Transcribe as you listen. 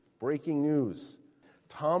Breaking news.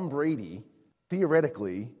 Tom Brady,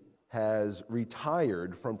 theoretically, has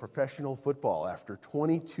retired from professional football after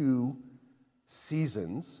 22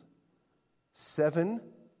 seasons, 7,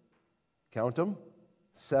 count them,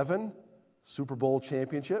 7 Super Bowl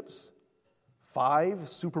championships, 5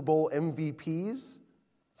 Super Bowl MVPs,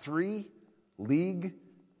 3 league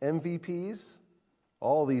MVPs,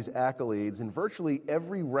 all these accolades, and virtually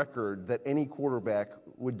every record that any quarterback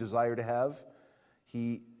would desire to have,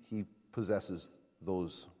 he possesses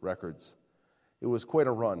those records. It was quite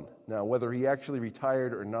a run. Now, whether he actually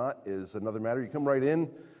retired or not is another matter. You come right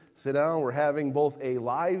in, sit down. We're having both a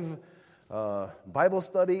live Bible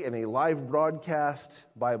study and a live broadcast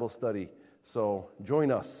Bible study. So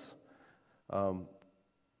join us.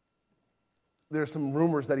 There's some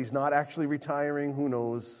rumors that he's not actually retiring. Who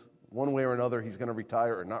knows? One way or another, he's going to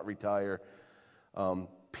retire or not retire.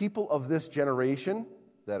 People of this generation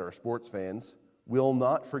that are sports fans will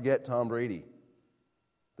not forget Tom Brady.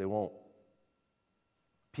 They won't.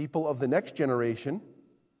 People of the next generation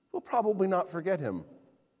will probably not forget him.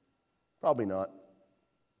 Probably not.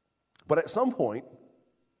 But at some point,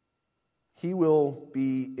 he will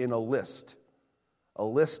be in a list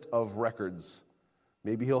of records.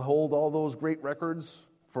 Maybe he'll hold all those great records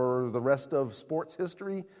for the rest of sports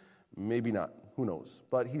history. Maybe not. Who knows?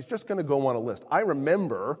 But he's just going to go on a list. I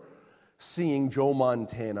remember seeing Joe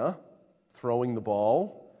Montana throwing the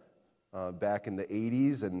ball back in the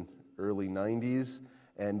 80s and early 90s.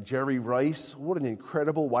 And Jerry Rice, what an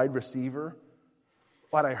incredible wide receiver.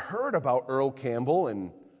 But I heard about Earl Campbell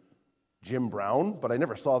and Jim Brown, but I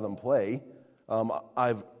never saw them play.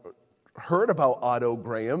 I've heard about Otto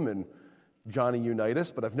Graham and Johnny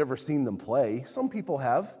Unitas, but I've never seen them play. Some people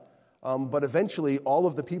have, but eventually all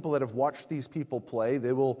of the people that have watched these people play,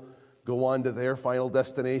 they will go on to their final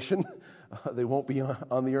destination. They won't be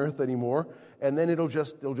on the earth anymore, and then it'll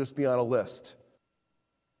just be on a list.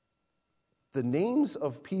 The names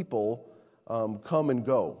of people come and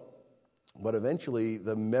go, but eventually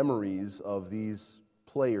the memories of these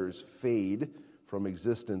players fade from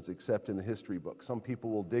existence except in the history book. Some people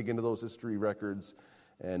will dig into those history records,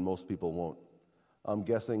 and most people won't. I'm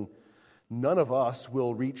guessing none of us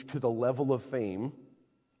will reach to the level of fame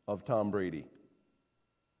of Tom Brady.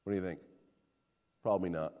 What do you think? Probably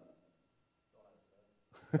not.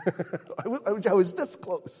 I was this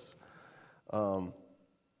close.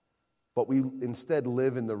 But we instead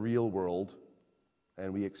live in the real world,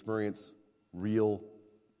 and we experience real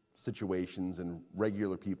situations and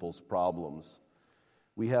regular people's problems.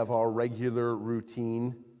 We have our regular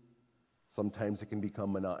routine. Sometimes it can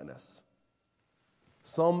become monotonous.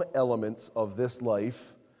 Some elements of this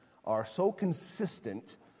life are so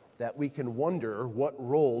consistent that we can wonder, what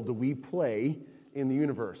role do we play in the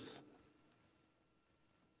universe?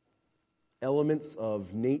 Elements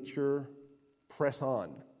of nature press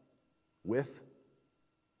on, with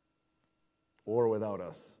or without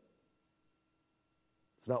us.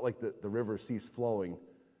 It's not like the river cease flowing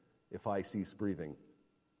if I cease breathing.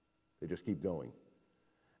 They just keep going.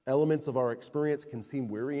 Elements of our experience can seem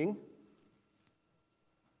wearying.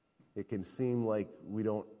 It can seem like we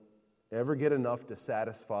don't ever get enough to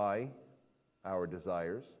satisfy our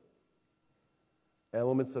desires.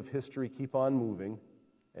 Elements of history keep on moving,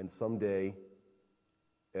 and someday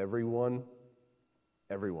everyone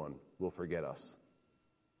will forget us.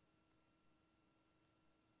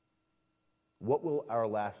 What will our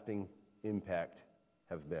lasting impact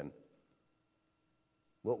have been?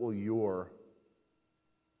 What will your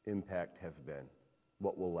impact have been?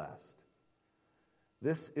 What will last?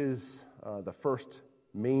 This is the first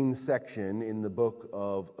main section in the book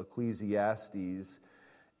of Ecclesiastes,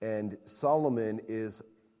 and Solomon is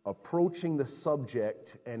approaching the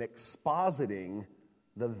subject and expositing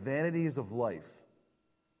the vanities of life.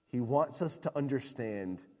 He wants us to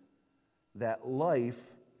understand that life,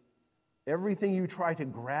 everything you try to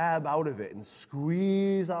grab out of it and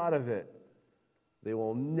squeeze out of it, they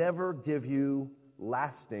will never give you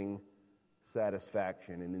lasting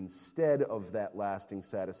satisfaction. And instead of that lasting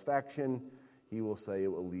satisfaction, he will say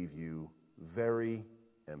it will leave you very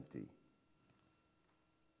empty.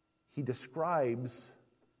 He describes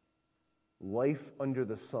life under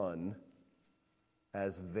the sun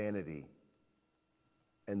as vanity.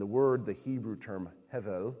 And the word, the Hebrew term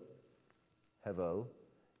hevel,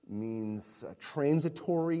 means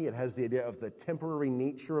transitory. It has the idea of the temporary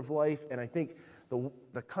nature of life. And I think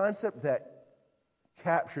the concept that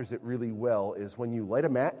captures it really well is when you light a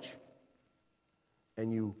match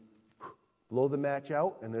and you blow the match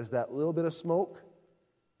out and there's that little bit of smoke,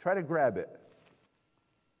 try to grab it.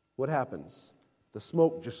 What happens? The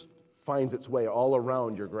smoke just finds its way all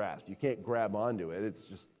around your grasp. You can't grab onto it. It's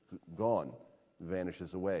just gone,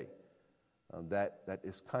 vanishes away. That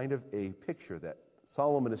is kind of a picture that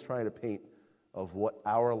Solomon is trying to paint of what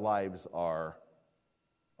our lives are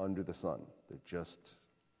under the sun. That just,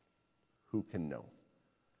 who can know?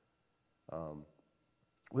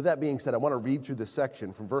 With that being said, I want to read through this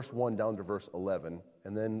section from verse 1 down to verse 11,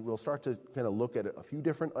 and then we'll start to kind of look at a few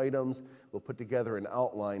different items. We'll put together an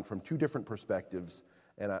outline from two different perspectives,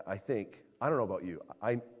 and I think, I don't know about you,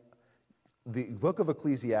 the book of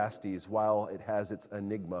Ecclesiastes, while it has its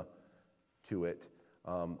enigma to it,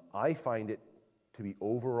 I find it to be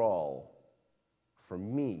overall, for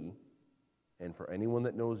me, and for anyone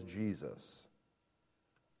that knows Jesus,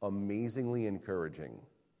 amazingly encouraging.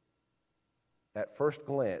 At first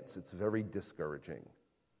glance, it's very discouraging.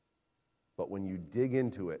 But when you dig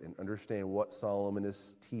into it and understand what Solomon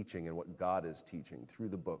is teaching and what God is teaching through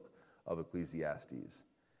the book of Ecclesiastes,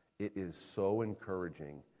 it is so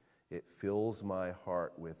encouraging. It fills my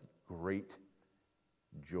heart with great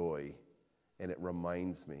joy, and it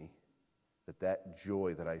reminds me that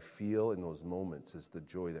joy that I feel in those moments is the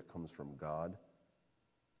joy that comes from God,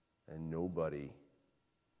 and nobody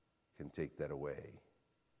can take that away.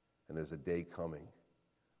 And there's a day coming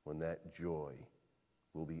when that joy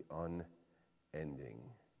will be unending,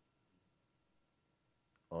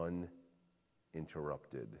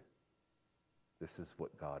 uninterrupted. This is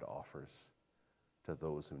what God offers to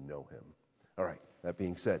those who know him. All right, that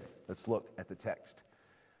being said, let's look at the text.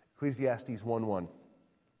 Ecclesiastes 1:1.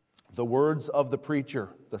 The words of the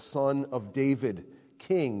preacher, the son of David,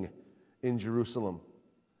 king in Jerusalem.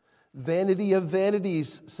 Vanity of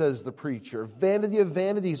vanities, says the preacher. Vanity of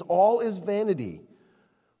vanities, all is vanity.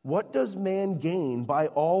 What does man gain by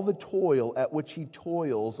all the toil at which he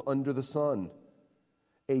toils under the sun?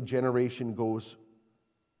 A generation goes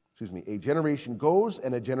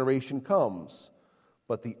and a generation comes,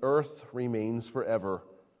 but the earth remains forever.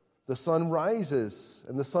 The sun rises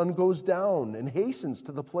and the sun goes down and hastens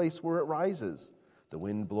to the place where it rises. The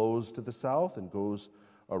wind blows to the south and goes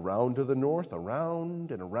around to the north.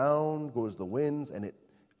 Around and around goes the winds, and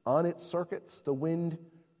on its circuits the wind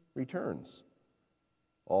returns.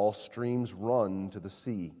 All streams run to the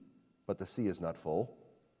sea, but the sea is not full.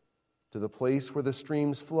 To the place where the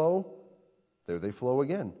streams flow, there they flow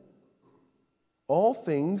again. All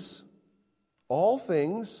things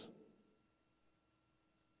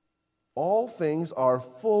are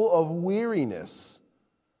full of weariness.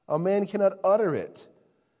 A man cannot utter it.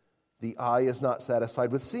 The eye is not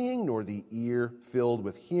satisfied with seeing, nor the ear filled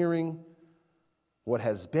with hearing. What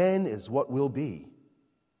has been is what will be.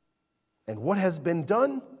 And what has been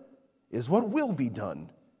done is what will be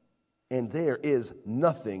done. And there is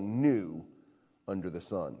nothing new under the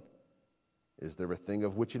sun. Is there a thing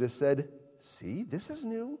of which it is said, see, this is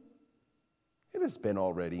new? It has been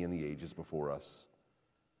already in the ages before us.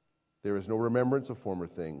 There is no remembrance of former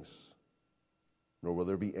things, nor will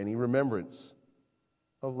there be any remembrance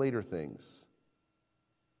of later things,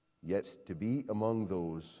 yet to be among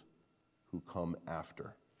those who come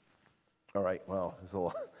after. All right, well, there's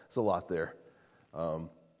a lot there.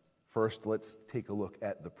 First, let's take a look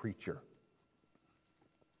at the preacher.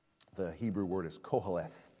 The Hebrew word is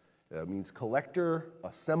koheleth. It means collector,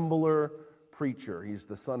 assembler, preacher. He's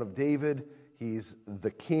the son of David. He's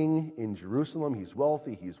the king in Jerusalem. He's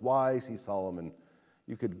wealthy. He's wise. He's Solomon.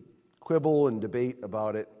 You could quibble and debate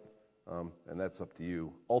about it, and that's up to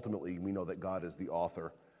you. Ultimately, we know that God is the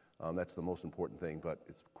author. That's the most important thing, but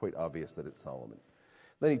it's quite obvious that it's Solomon.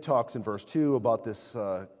 Then he talks in verse 2 about this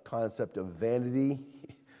concept of vanity.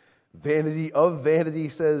 Vanity of vanity,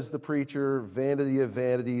 says the preacher. Vanity of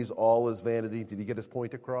vanities, all is vanity. Did he get his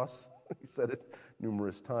point across? He said it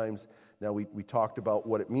numerous times. Now, we talked about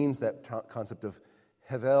what it means, that concept of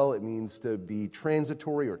hevel. It means to be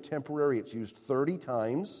transitory or temporary. It's used 30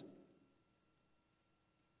 times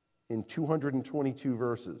in 222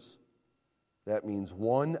 verses. That means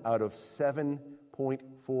 1 out of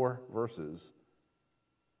 7.4 verses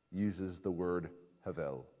uses the word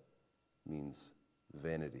hevel, means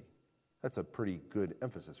vanity. That's a pretty good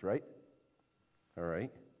emphasis, right? All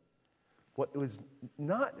right. What was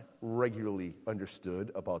not regularly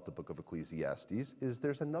understood about the book of Ecclesiastes is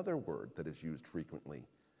there's another word that is used frequently,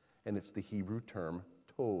 and it's the Hebrew term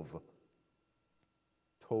tov.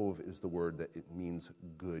 Tov is the word that it means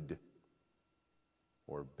good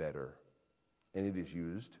or better, and it is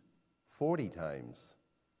used 40 times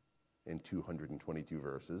in 222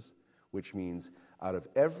 verses, which means out of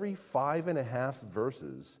every 5.5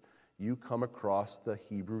 verses, you come across the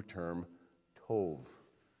Hebrew term tov.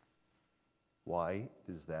 Why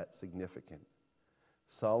is that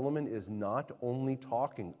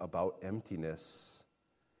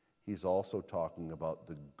he's also talking about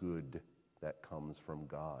the good that comes from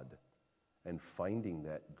God and finding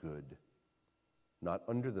that good, not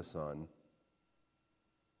under the sun,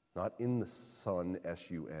 not in the sun,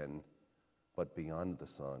 S-U-N, but beyond the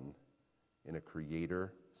sun, in a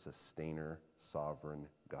creator, sustainer, sovereign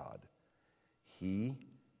God. He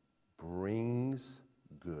brings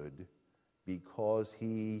good because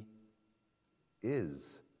he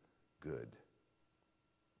is good.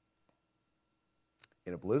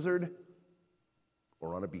 In a blizzard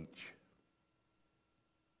or on a beach,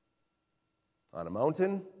 on a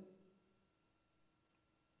mountain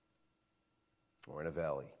or in a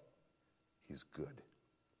valley, he's good.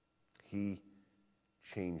 He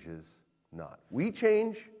changes not. We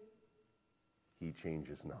change, he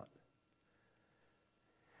changes not.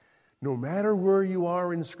 No matter where you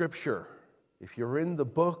are in Scripture, if you're in the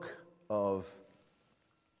book of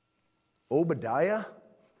Obadiah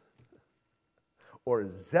or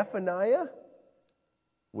Zephaniah,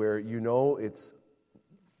 where you know it's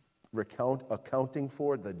accounting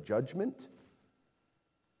for the judgment,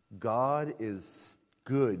 God is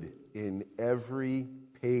good in every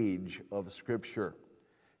page of Scripture.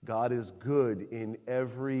 God is good in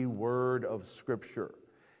every word of Scripture.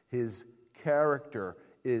 His character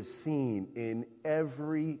is seen in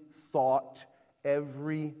every thought,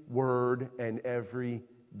 every word, and every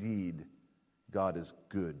deed. God is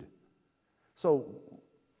good. So,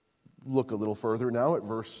 look a little further now at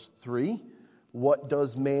verse 3. What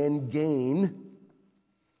does man gain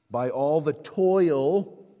by all the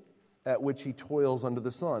toil at which he toils under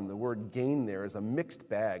the sun? The word gain there is a mixed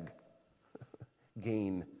bag.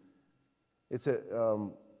 Gain. It's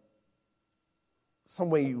some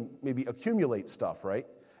way you maybe accumulate stuff, right?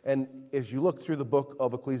 And as you look through the book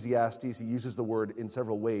of Ecclesiastes, he uses the word in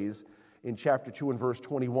several ways. In chapter 2 and verse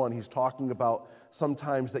 21, he's talking about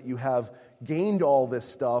sometimes that you have gained all this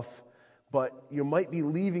stuff, but you might be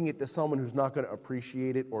leaving it to someone who's not going to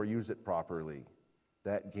appreciate it or use it properly.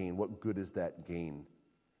 That gain, what good is that gain?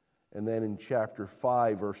 And then in chapter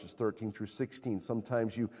 5, verses 13 through 16,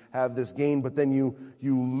 sometimes you have this gain, but then you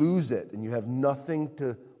lose it, and you have nothing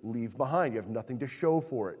to leave behind. You have nothing to show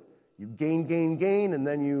for it. You gain, and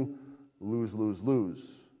then you lose.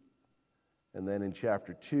 And then in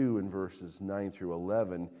chapter 2, in verses 9 through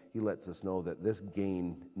 11, he lets us know that this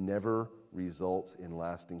gain never results in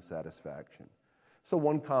lasting satisfaction. So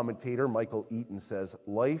one commentator, Michael Eaton, says,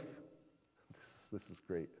 life, this is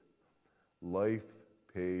great, life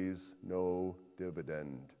pays no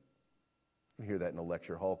dividend. You can hear that in a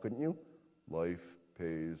lecture hall, couldn't you? Life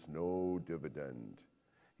pays no dividend.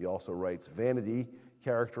 He also writes, vanity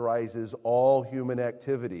characterizes all human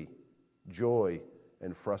activity, joy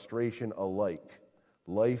and frustration alike,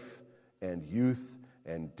 life and youth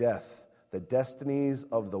and death, the destinies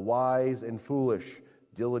of the wise and foolish,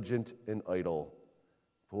 diligent and idle.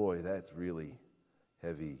 Boy, that's really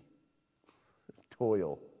heavy.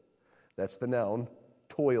 Toil, that's the noun.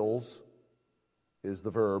 Toils is the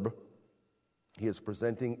verb. He is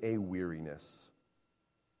presenting a weariness.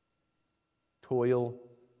 Toil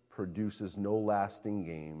produces no lasting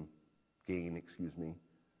gain,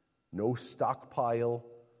 no stockpile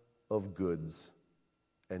of goods,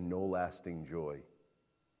 and no lasting joy.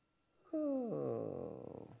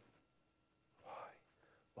 Oh,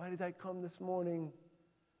 why did I come this morning?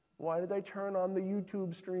 Why did I turn on the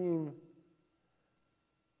YouTube stream?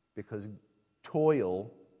 Because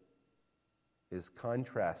toil is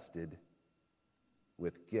contrasted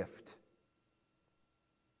with gift.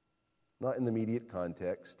 Not in the immediate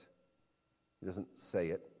context. He doesn't say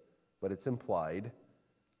it, but it's implied.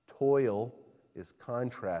 Toil is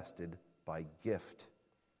contrasted by gift.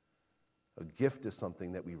 A gift is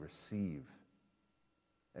something that we receive.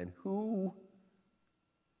 And who,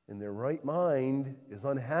 in their right mind, is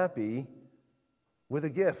unhappy with a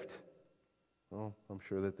gift? Well, I'm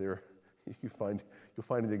sure that you'll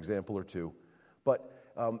find an example or two. But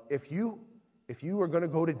if you are going to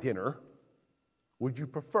go to dinner, would you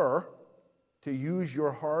prefer to use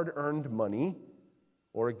your hard-earned money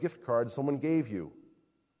or a gift card someone gave you?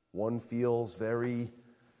 One feels very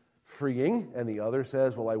freeing, and the other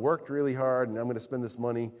says, well, I worked really hard, and I'm going to spend this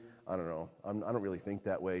money. I don't know. I don't really think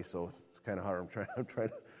that way, so it's kind of hard. I'm trying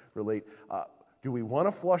to relate. Do we want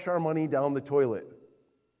to flush our money down the toilet?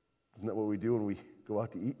 Isn't that what we do when we go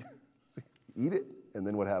out to eat? Eat it, and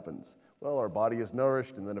then what happens? Well, our body is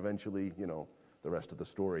nourished, and then eventually, the rest of the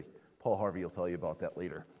story. Paul Harvey will tell you about that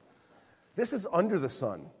later. This is under the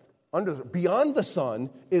sun. Beyond the sun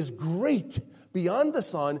is great. Beyond the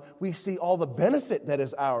sun, we see all the benefit that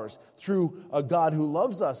is ours through a God who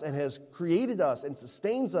loves us and has created us and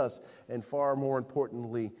sustains us, and far more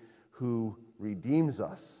importantly, who redeems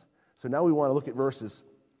us. So now we want to look at verses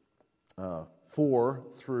 4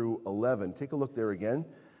 through 11. Take a look there again.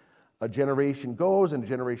 A generation goes and a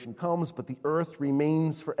generation comes, but the earth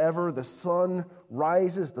remains forever. The sun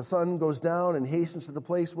rises, the sun goes down and hastens to the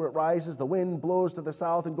place where it rises. The wind blows to the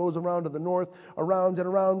south and goes around to the north. Around and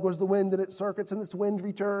around goes the wind, and it circuits, and its wind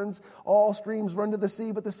returns. All streams run to the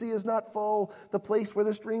sea, but the sea is not full. The place where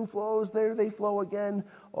the stream flows, there they flow again.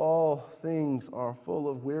 All things are full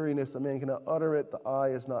of weariness. A man cannot utter it. The eye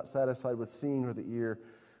is not satisfied with seeing, or the ear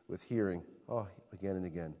with hearing. Oh, again and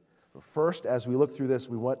again. But first, as we look through this,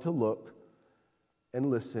 we want to look and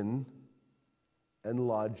listen and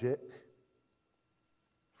logic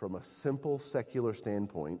from a simple secular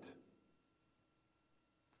standpoint.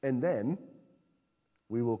 And then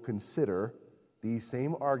we will consider these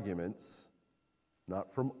same arguments,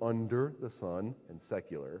 not from under the sun and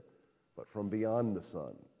secular, but from beyond the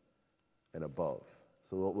sun and above.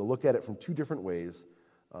 So we'll look at it from two different ways.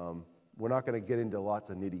 We're not going to get into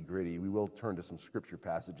lots of nitty-gritty. We will turn to some scripture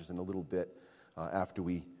passages in a little bit after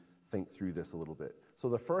we think through this a little bit. So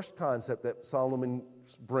the first concept that Solomon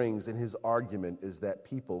brings in his argument is that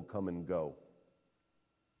people come and go.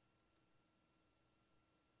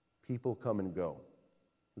 People come and go.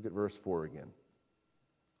 Look at verse 4 again.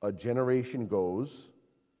 A generation goes,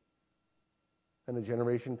 and a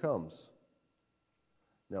generation comes.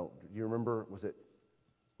 Now, do you remember, was it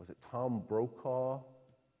Tom Brokaw?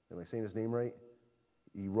 Am I saying his name right?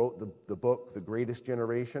 He wrote the book, The Greatest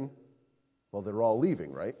Generation. Well, they're all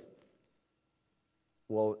leaving, right?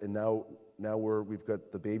 Well, and now we've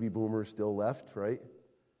got the baby boomers still left, right?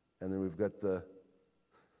 And then we've got the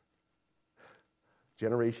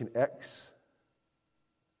Generation X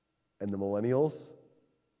and the millennials,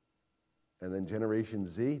 and then Generation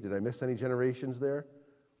Z. Did I miss any generations there?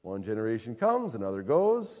 One generation comes, another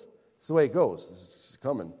goes. It's the way it goes. It's just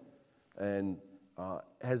coming. And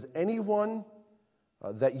has anyone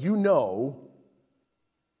that you know,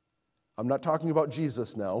 I'm not talking about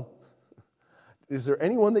Jesus now, is there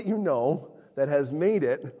anyone that you know that has made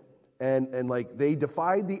it and like they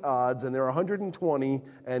defied the odds and they're 120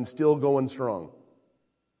 and still going strong?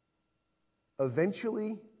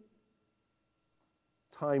 Eventually,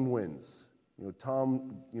 time wins.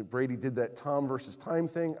 Brady did that Tom versus time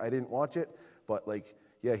thing. I didn't watch it, but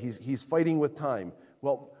he's fighting with time.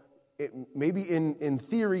 Well, maybe in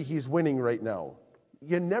theory he's winning right now.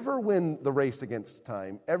 You never win the race against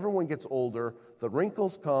time. Everyone gets older. The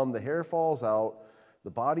wrinkles come. The hair falls out. The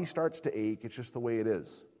body starts to ache. It's just the way it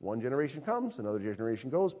is. One generation comes, another generation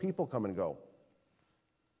goes. People come and go.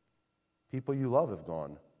 People you love have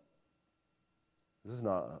gone. This is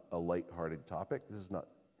not a light-hearted topic. This is not,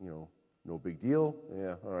 no big deal.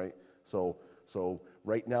 Yeah, all right. So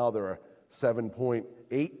right now there are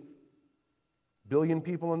 7.8 billion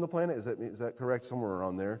people on the planet. Is that correct? Somewhere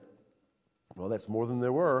around there. Well, that's more than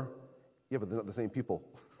there were. Yeah, but they're not the same people.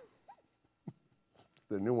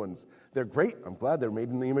 They're new ones. They're great. I'm glad they're made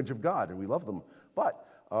in the image of God, and we love them. But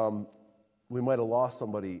we might have lost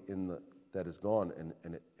somebody that is gone,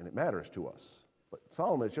 and it matters to us. But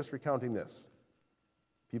Solomon is just recounting this.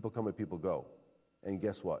 People come and people go. And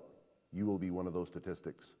guess what? You will be one of those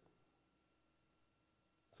statistics.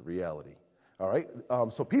 It's a reality. All right?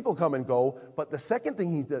 So people come and go, but the second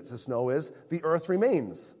thing he lets us know is the earth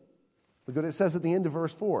remains. Look what it says at the end of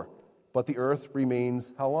verse 4. But the earth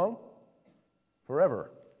remains how long?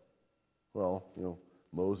 Forever. Well,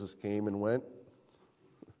 Moses came and went.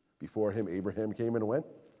 Before him, Abraham came and went.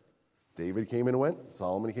 David came and went.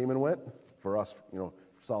 Solomon came and went. For us,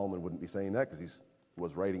 Solomon wouldn't be saying that because he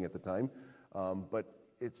was writing at the time. But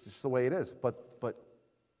it's just the way it is. But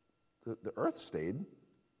the earth stayed.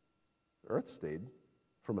 The earth stayed.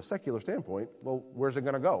 From a secular standpoint, well, where's it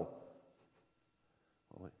going to go?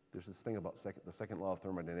 Well, there's this thing about the second law of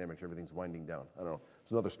thermodynamics. Everything's winding down. I don't know.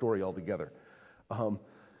 It's another story altogether.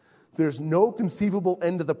 There's no conceivable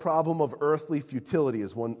end to the problem of earthly futility,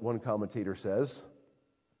 as one commentator says.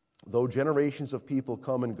 Though generations of people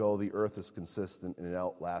come and go, the earth is consistent and it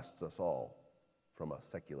outlasts us all from a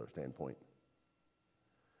secular standpoint.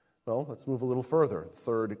 Well, let's move a little further.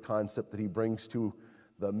 Third concept that he brings to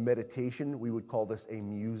the meditation, we would call this a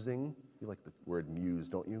musing. You like the word muse,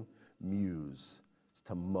 don't you? Muse. It's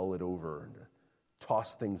to mull it over and to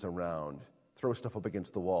toss things around, throw stuff up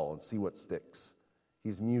against the wall and see what sticks.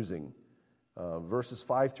 He's musing. Verses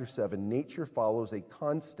 5 through 7, nature follows a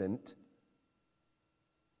constant,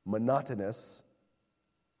 monotonous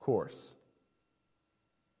course.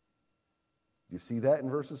 Do you see that in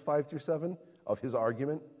verses 5 through 7 of his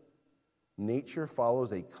argument? Nature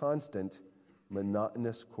follows a constant,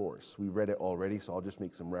 monotonous course. We read it already, so I'll just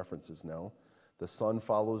make some references now. The sun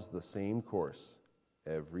follows the same course.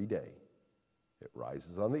 every day. It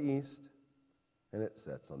rises on the east and it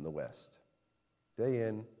sets on the west, day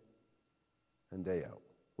in and day out.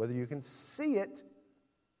 Whether you can see it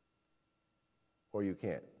or you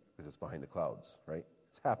can't, because it's behind the clouds, right?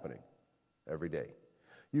 It's happening every day.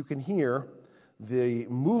 You can hear the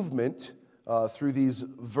movement through these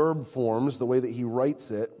verb forms, the way that he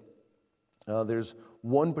writes it. There's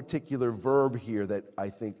one particular verb here that I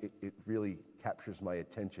think it really captures my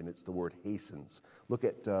attention. It's the word hastens. Look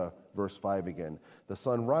at verse 5 again. The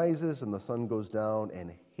sun rises and the sun goes down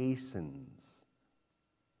and hastens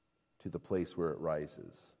to the place where it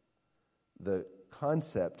rises. The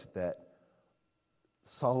concept that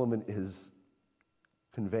Solomon is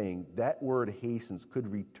conveying, that word hastens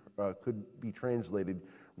could be translated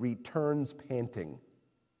returns panting.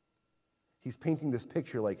 He's painting this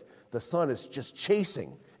picture like the sun is just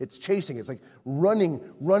chasing. It's chasing. It's like running.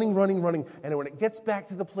 And when it gets back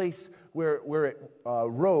to the place where it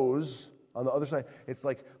rose on the other side, it's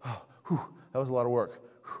like, oh, whew, that was a lot of work.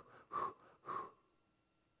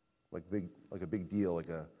 Like a big deal, like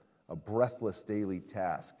a breathless daily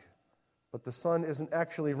task. But the sun isn't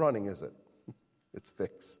actually running, is it? It's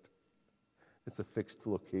fixed. It's a fixed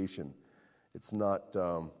location. It's not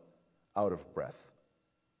out of breath.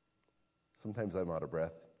 Sometimes I'm out of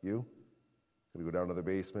breath. You? We go down to the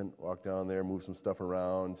basement, walk down there, move some stuff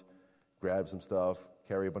around, grab some stuff,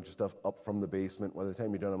 carry a bunch of stuff up from the basement. By the time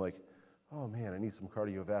you're done, I'm like, oh man, I need some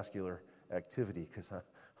cardiovascular activity because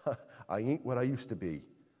I ain't what I used to be.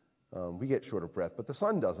 We get short of breath, but the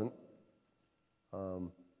sun doesn't.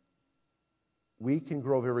 We can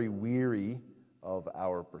grow very weary of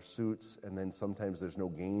our pursuits, and then sometimes there's no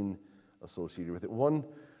gain associated with it.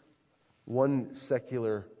 One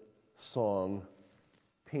secular song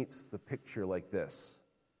paints the picture like this.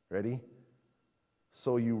 Ready?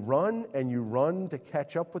 So you run and you run to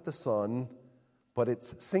catch up with the sun, but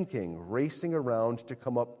it's sinking, racing around to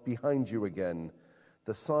come up behind you again.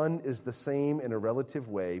 The sun is the same in a relative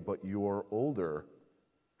way, but you're older,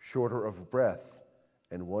 shorter of breath,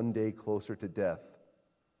 and one day closer to death.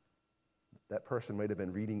 That person might have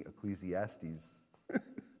been reading Ecclesiastes.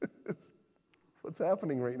 What's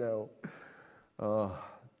happening right now?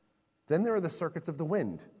 Then there are the circuits of the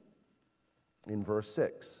wind. In verse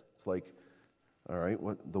 6, it's like, all right,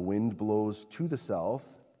 the wind blows to the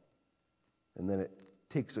south, and then it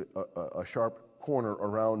takes a sharp corner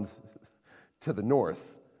around to the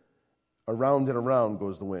north. Around and around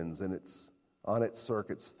goes the winds, and it's on its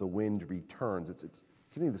circuits, the wind returns. It's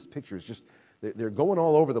getting this picture. It's just, they're going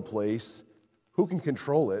all over the place. Who can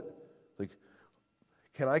control it? Like,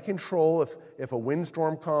 can I control if a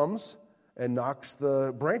windstorm comes and knocks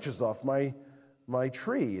the branches off my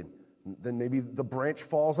tree? Then maybe the branch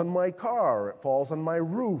falls on my car, or it falls on my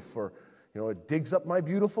roof, or it digs up my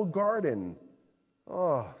beautiful garden.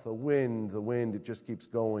 Oh, the wind, it just keeps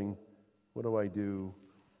going. What do I do?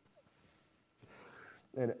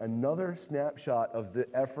 And another snapshot of the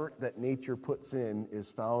effort that nature puts in is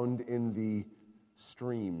found in the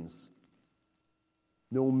streams.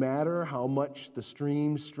 No matter how much the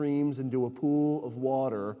stream streams into a pool of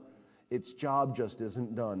water, its job just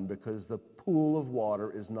isn't done because the pool of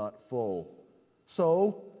water is not full.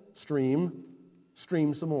 So, stream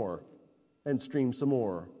some more, and stream some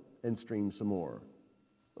more, and stream some more.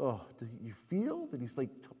 Oh, do you feel that he's like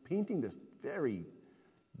painting this very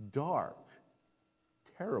dark,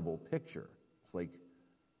 terrible picture? It's like,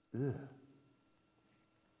 ugh.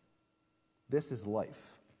 This is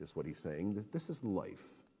life, is what he's saying. This is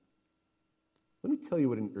life. Let me tell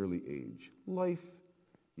you at an early age, life,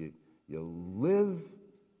 you live,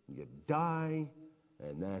 you die,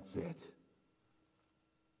 and that's it.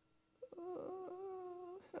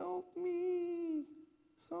 Help me,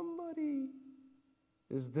 somebody.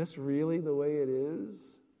 Is this really the way it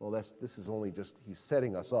is? Well, this is only just, he's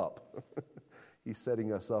setting us up. He's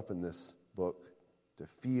setting us up in this book to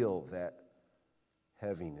feel that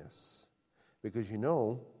heaviness. Because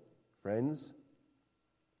friends,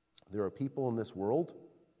 there are people in this world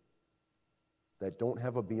that don't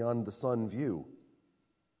have a beyond the sun view.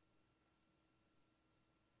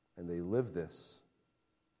 And they live this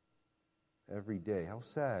every day. How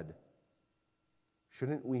sad.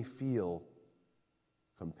 Shouldn't we feel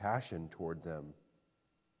compassion toward them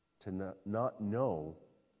to not know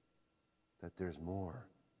that there's more?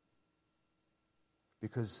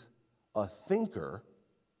 Because a thinker,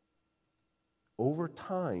 over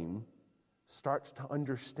time, starts to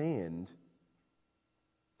understand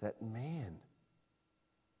that, man,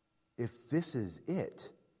 if this is it,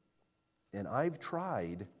 and I've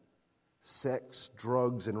tried sex,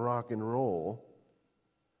 drugs, and rock and roll,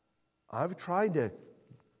 I've tried to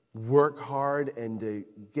work hard and to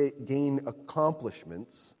gain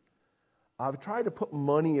accomplishments. I've tried to put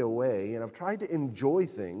money away, and I've tried to enjoy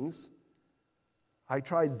things. I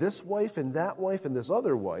tried this wife and this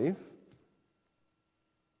other wife.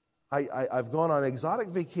 I've gone on exotic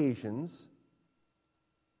vacations.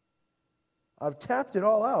 I've tapped it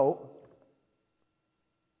all out.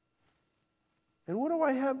 And what do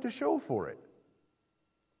I have to show for it?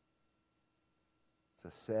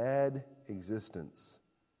 It's a sad existence.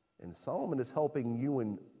 And Solomon is helping you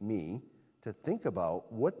and me to think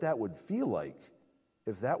about what that would feel like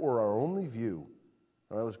if that were our only view.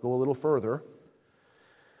 All right, let's go a little further.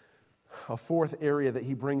 A fourth area that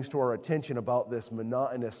he brings to our attention about this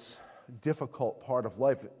monotonous, difficult part of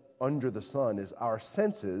life under the sun is our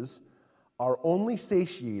senses are only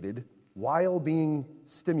satiated while being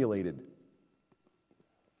stimulated.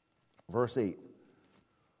 Verse 8,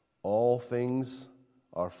 all things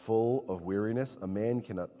are full of weariness. A man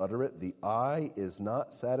cannot utter it. The eye is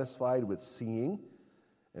not satisfied with seeing,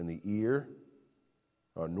 and the ear,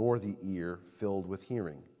 nor the ear filled with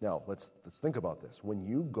hearing. Now, let's think about this. When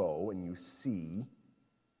you go and you see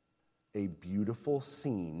a beautiful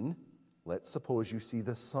scene, let's suppose you see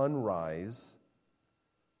the sunrise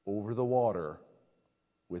over the water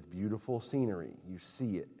with beautiful scenery. You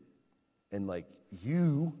see it. And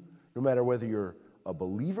no matter whether you're a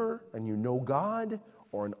believer and you know God,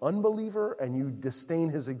 or an unbeliever and you disdain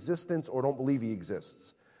his existence or don't believe he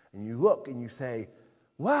exists, and you look and you say,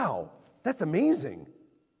 wow, that's amazing.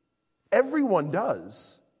 Everyone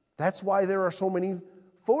does. That's why there are so many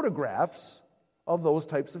photographs of those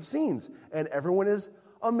types of scenes. And everyone is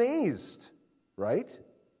amazed, right?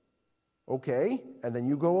 Okay, and then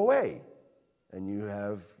you go away. And you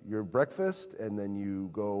have your breakfast, and then you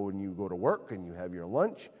go to work, and you have your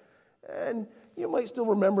lunch. And you might still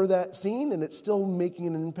remember that scene, and it's still making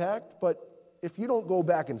an impact. But if you don't go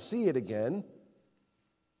back and see it again,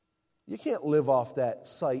 you can't live off that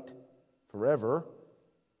sight forever.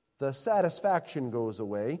 The satisfaction goes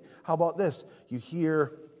away. How about this? You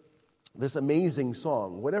hear this amazing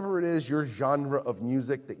song, whatever it is, your genre of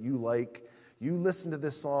music that you like. You listen to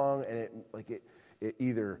this song, and it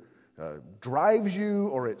either drives you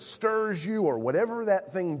or it stirs you or whatever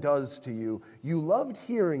that thing does to you. You loved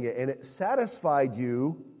hearing it, and it satisfied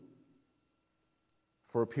you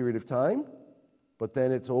for a period of time, but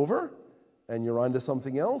then it's over, and you're on to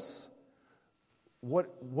something else. What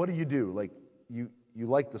do you do? Like, you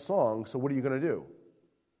like the song, so what are you going to do?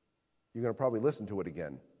 You're going to probably listen to it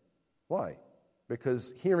again. Why?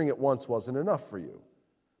 Because hearing it once wasn't enough for you.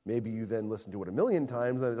 Maybe you then listen to it 1,000,000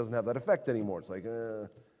 times and it doesn't have that effect anymore. It's like,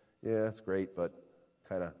 yeah, it's great, but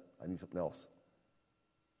kind of, I need something else.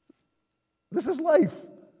 This is life,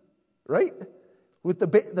 right? With the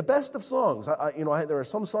best of songs. There are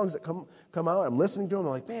some songs that come out, I'm listening to them,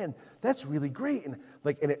 I'm like, man, that's really great. And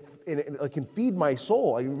it can feed my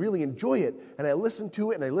soul. I really enjoy it. And I listen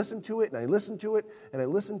to it, and I listen to it, and I listen to it, and I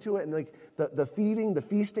listen to it, and like the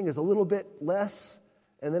feasting is a little bit less,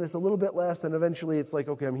 and then it's a little bit less, and eventually it's like,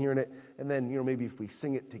 okay, I'm hearing it. And then, maybe if we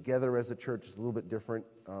sing it together as a church, it's a little bit different.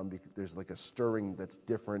 Because there's like a stirring that's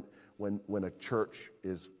different when a church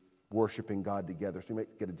is worshiping God together. So you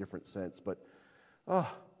might get a different sense. But I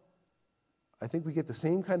think we get the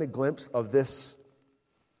same kind of glimpse of this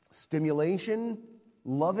stimulation,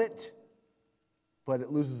 love it, but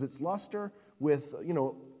it loses its luster with,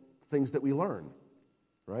 things that we learn,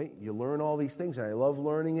 right? You learn all these things, and I love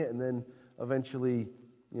learning it, and then eventually,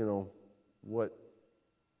 what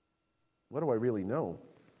do I really know?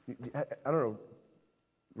 I don't know.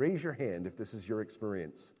 Raise your hand if this is your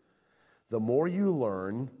experience. The more you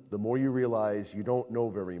learn, the more you realize you don't know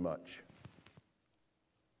very much.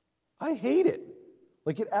 I hate it.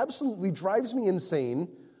 Like, it absolutely drives me insane.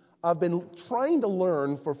 I've been trying to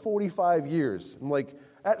learn for 45 years. I'm like,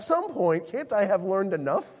 at some point, can't I have learned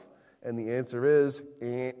enough? And the answer is,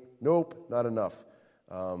 nope, not enough.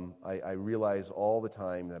 I realize all the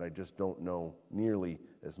time that I just don't know nearly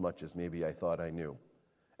as much as maybe I thought I knew.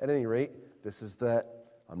 At any rate, this is that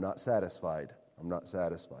I'm not satisfied. I'm not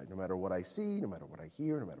satisfied. No matter what I see, no matter what I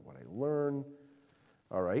hear, no matter what I learn.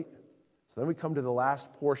 All right? So then we come to the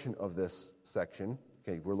last portion of this section.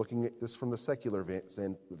 Okay, we're looking at this from the secular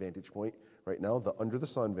vantage point right now, the under the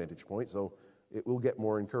sun vantage point, so it will get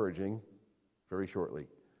more encouraging very shortly.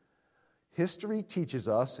 History teaches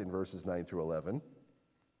us in verses 9 through 11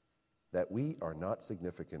 that we are not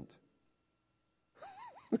significant.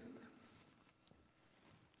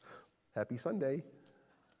 Happy Sunday.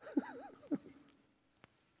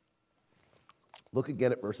 Look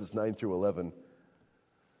again at verses 9 through 11.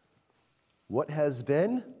 What has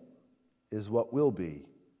been is what will be.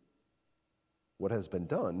 What has been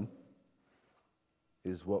done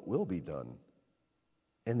is what will be done.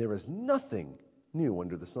 And there is nothing new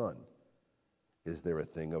under the sun. Is there a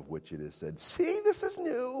thing of which it is said, see, this is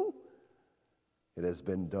new? It has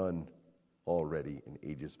been done already in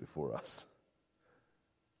ages before us.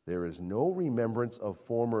 There is no remembrance of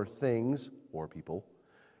former things or people,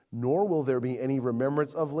 nor will there be any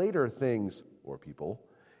remembrance of later things or people,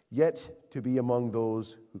 yet to be among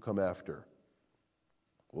those who come after.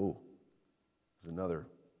 Whoa, this is another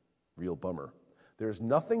real bummer. There's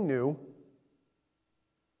nothing new,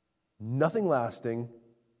 nothing lasting,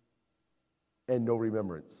 and no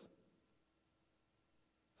remembrance.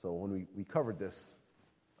 So when we covered this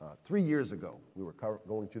 3 years ago, we were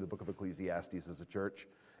going through the book of Ecclesiastes as a church,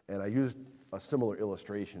 and I used a similar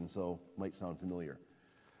illustration, so it might sound familiar.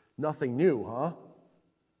 Nothing new, huh?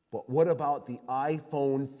 But what about the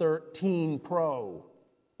iPhone 13 Pro?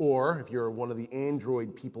 Or, if you're one of the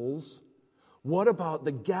Android peoples, what about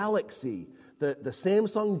the Galaxy? The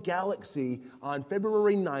Samsung Galaxy on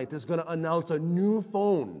February 9th is going to announce a new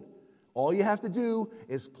phone. All you have to do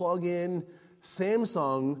is plug in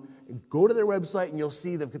Samsung, go to their website, and you'll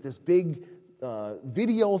see they've got this big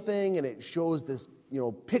video thing, and it shows this,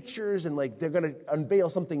 pictures, and like they're going to unveil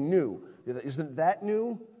something new. Isn't that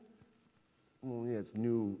new? Well, yeah, it's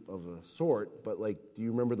new of a sort, but like, do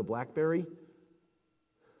you remember the BlackBerry?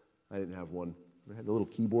 I didn't have one. It had the little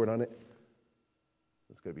keyboard on it.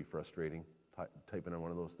 It's going to be frustrating, typing on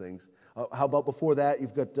one of those things. How about before that,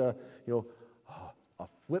 you've got, a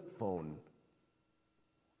flip phone.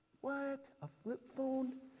 What? A flip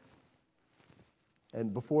phone?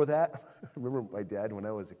 And before that, I remember my dad, when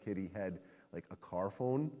I was a kid, he had like a car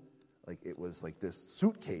phone. Like it was like this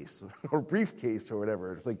suitcase or briefcase or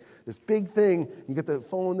whatever. It's like this big thing. You get the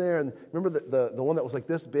phone there, and remember the one that was like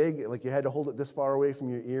this big, like you had to hold it this far away from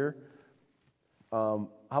your ear? How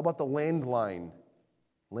about the landline?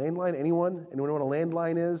 Landline, anyone? Anyone know what a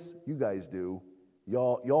landline is? You guys do.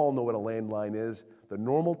 Y'all know what a landline is. The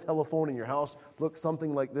normal telephone in your house looks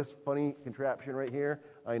something like this funny contraption right here.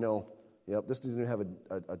 I know. Yep, this doesn't even have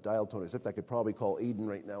a dial tone, except I could probably call Aiden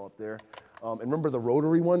right now up there. And remember the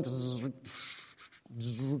rotary one?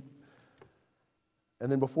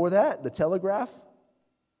 And then before that, the telegraph?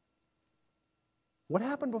 What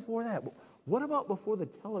happened before that? What about before the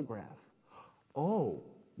telegraph? Oh,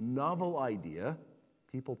 novel idea.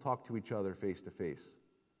 People talk to each other face to face.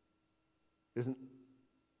 The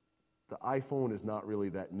iPhone is not really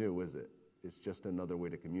that new, is it? It's just another way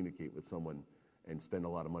to communicate with someone and spend a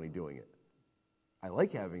lot of money doing it. I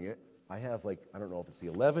like having it. I have I don't know if it's the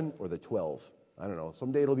 11 or the 12. I don't know.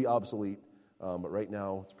 Someday it'll be obsolete, but right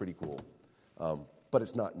now it's pretty cool. But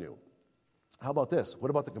it's not new. How about this?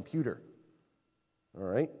 What about the computer? All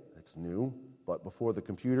right, it's new. But before the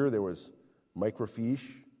computer, there was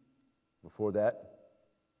microfiche. Before that,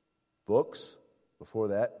 books. Before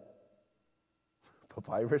that,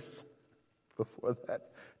 papyrus. Before that,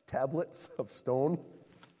 tablets of stone.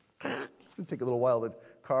 It's going to take a little while to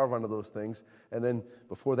carve onto those things. And then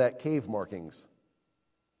before that, cave markings.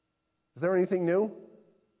 Is there anything new?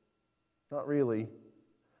 Not really.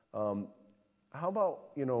 How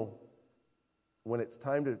about, when it's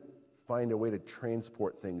time to find a way to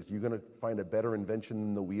transport things, you're going to find a better invention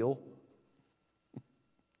than the wheel?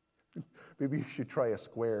 Maybe you should try a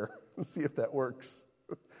square and see if that works.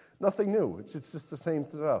 Nothing new. It's just the same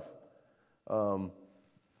stuff.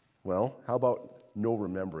 Well, how about no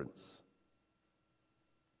remembrance?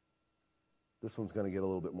 This one's going to get a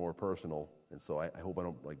little bit more personal, and so I hope I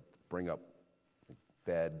don't bring up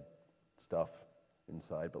bad stuff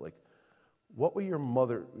inside. But what were your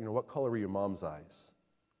mother? What color were your mom's eyes?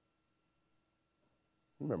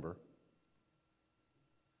 Remember?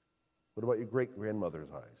 What about your great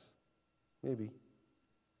grandmother's eyes? Maybe.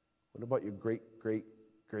 What about your great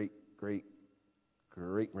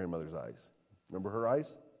grandmother's eyes? Remember her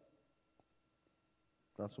eyes?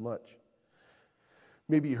 Not so much.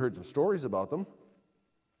 Maybe you heard some stories about them,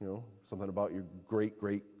 something about your great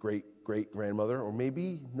grandmother, or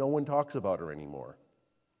maybe no one talks about her anymore.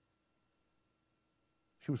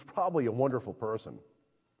 She was probably a wonderful person.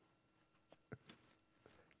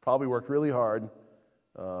 Probably worked really hard,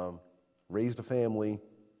 raised a family,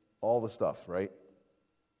 all the stuff, right?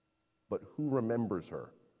 But who remembers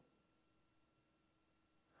her?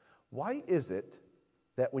 Why is it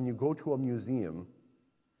that when you go to a museum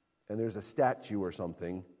and there's a statue or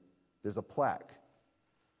something, there's a plaque?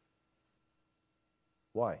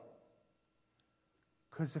 Why?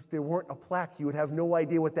 Because if there weren't a plaque, you would have no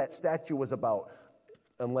idea what that statue was about,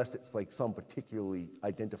 unless it's some particularly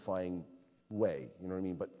identifying way, you know what I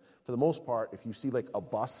mean? But for the most part, if you see a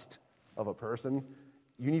bust of a person,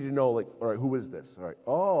 you need to know, like, all right, who is this? All right,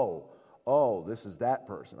 oh, this is that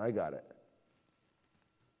person. I got it.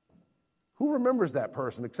 Who remembers that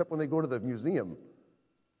person except when they go to the museum?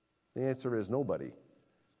 The answer is nobody.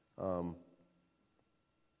 You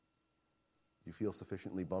feel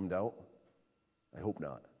sufficiently bummed out? I hope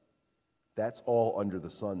not. That's all under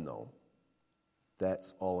the sun, though.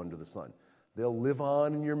 That's all under the sun. They'll live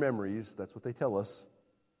on in your memories. That's what they tell us.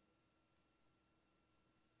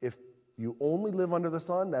 If you only live under the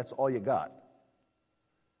sun, that's all you got.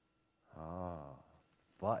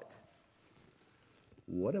 But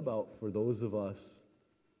what about for those of us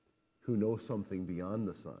who know something beyond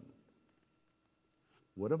the sun?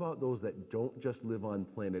 What about those that don't just live on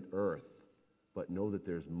planet Earth, but know that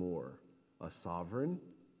there's more? A sovereign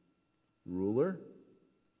ruler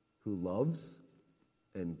who loves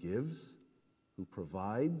and gives, who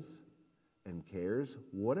provides and cares.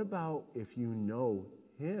 What about if you know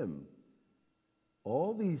him?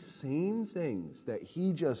 All these same things that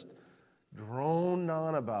he just droned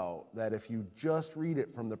on about, that if you just read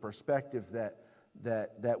it from the perspective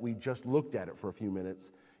that we just looked at it for a few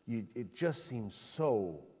minutes, it just seems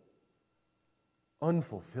so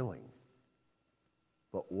unfulfilling.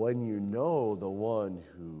 But when you know the one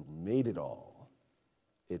who made it all,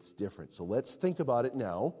 it's different. So let's think about it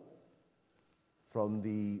now from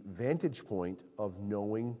the vantage point of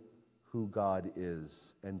knowing who God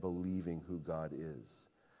is and believing who God is.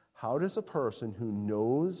 How does a person who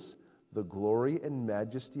knows the glory and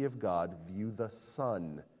majesty of God view the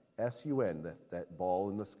sun, S-U-N, that ball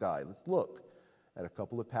in the sky? Let's look at a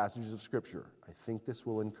couple of passages of Scripture. I think this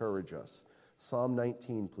will encourage us. Psalm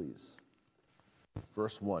 19, please.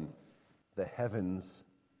 Verse 1. The heavens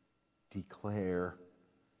declare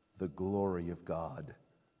the glory of God,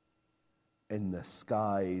 and the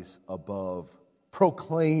skies above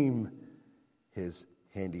proclaim his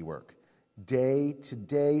handiwork. Day to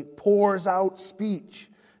day pours out speech.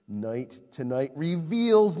 Night to night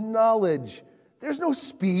reveals knowledge. There's no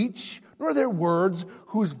speech, nor are there words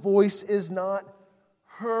whose voice is not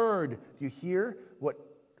heard. Do you hear what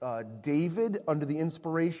David, under the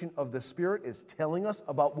inspiration of the Spirit, is telling us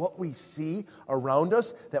about what we see around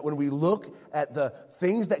us? That when we look at the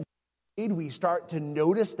things that we start to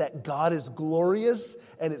notice that God is glorious,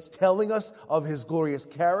 and it's telling us of his glorious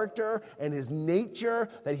character and his nature,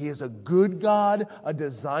 that he is a good God, a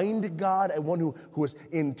designed God, and one who is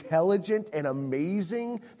intelligent and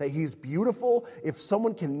amazing, that he's beautiful. If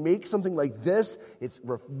someone can make something like this, it's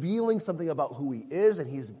revealing something about who he is, and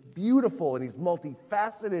he's beautiful, and he's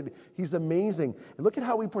multifaceted, he's amazing. And look at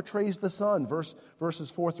how he portrays the sun,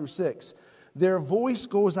 verses 4 through 6. Their voice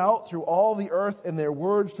goes out through all the earth, and their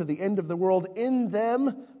words to the end of the world. In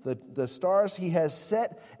them, the stars, he has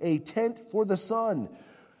set a tent for the sun,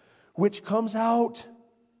 which comes out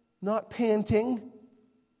not panting,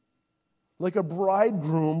 like a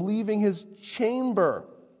bridegroom leaving his chamber.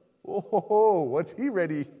 Oh, what's he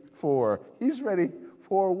ready for? He's ready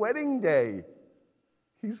for wedding day.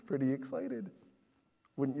 He's pretty excited.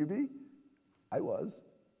 Wouldn't you be? I was.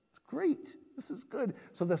 It's great. This is good.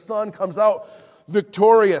 So the sun comes out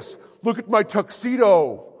victorious. Look at my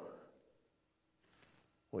tuxedo.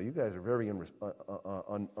 Well, you guys are very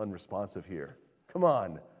unresponsive here. Come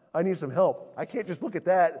on. I need some help. I can't just look at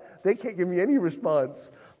that. They can't give me any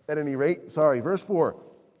response. At any rate, verse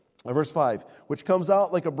 5, which comes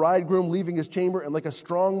out like a bridegroom leaving his chamber, and like a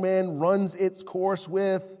strong man runs its course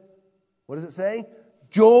with, what does it say?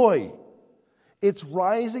 Joy. Its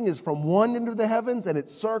rising is from one end of the heavens, and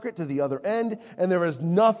its circuit to the other end, and there is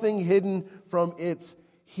nothing hidden from its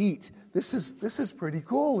heat. This is pretty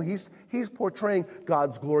cool. He's portraying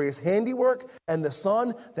God's glorious handiwork, and the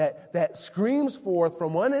sun that screams forth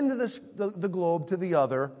from one end of the globe to the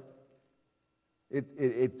other.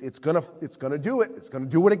 It's gonna do it. It's gonna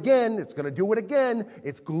do it again. It's gonna do it again.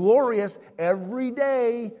 It's glorious every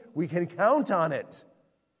day. We can count on it.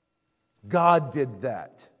 God did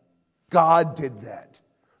that. God did that.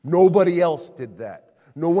 Nobody else did that.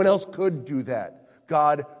 No one else could do that.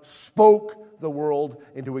 God spoke the world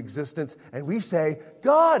into existence, and we say,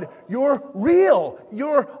 God, you're real,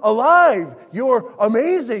 you're alive, you're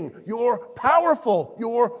amazing, you're powerful,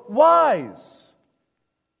 you're wise.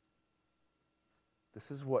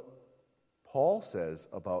 This is what Paul says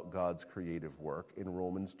about God's creative work in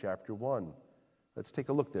Romans chapter 1. Let's take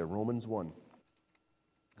a look there, Romans 1.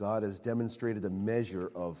 God has demonstrated a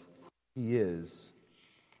measure of he is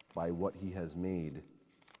by what he has made.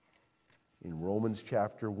 In Romans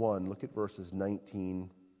chapter 1, look at verses 19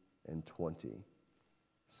 and 20. It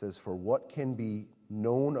says, for what can be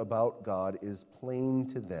known about God is plain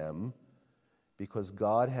to them, because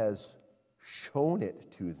God has shown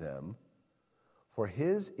it to them. For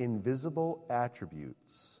his invisible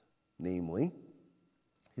attributes, namely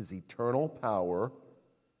his eternal power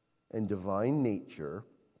and divine nature,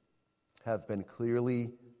 have been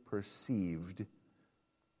clearly perceived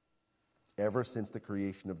ever since the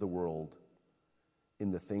creation of the world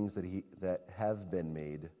in the things that have been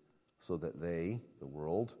made, so that they, the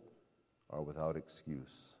world, are without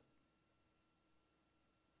excuse.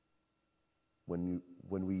 When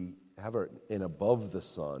we have an above the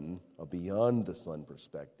sun, a beyond the sun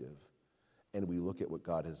perspective, and we look at what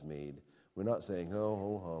God has made, we're not saying, oh,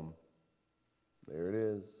 ho hum, there it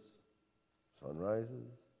is. Sun rises,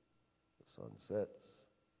 the sun sets,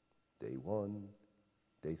 day 1,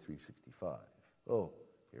 day 365. Oh,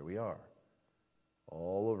 here we are,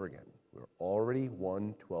 all over again. We're already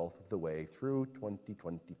 1/12 of the way through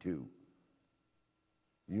 2022.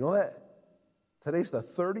 You know that? Today's the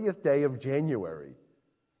 30th day of January.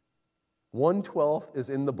 1/12 is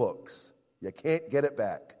in the books. You can't get it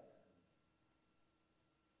back.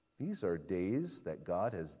 These are days that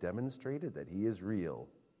God has demonstrated that He is real.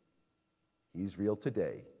 He's real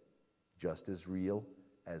today, just as real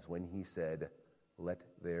as when He said, "Let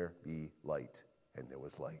there be light," and there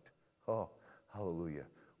was light. Oh, hallelujah.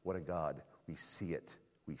 What a God. We see it.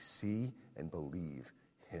 We see and believe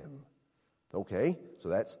Him. Okay, so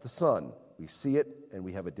that's the sun. We see it and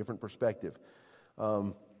we have a different perspective.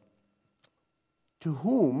 To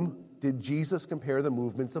whom did Jesus compare the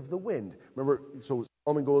movements of the wind? Remember, so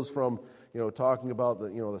Solomon goes from, talking about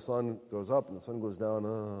the sun goes up and the sun goes down,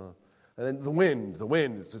 and then the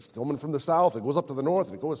wind is just coming from the south. It goes up to the north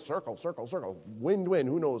and it goes circle, circle, circle. Wind,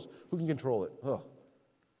 who knows? Who can control it?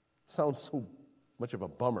 Sounds so much of a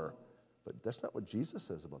bummer, but that's not what Jesus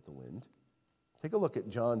says about the wind. Take a look at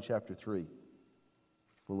John chapter 3.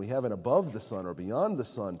 When we have an above the sun or beyond the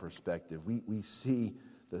sun perspective, we see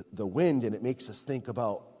the wind and it makes us think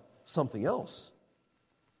about something else.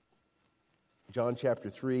 John chapter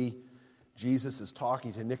 3, Jesus is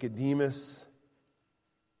talking to Nicodemus.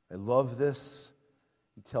 I love this.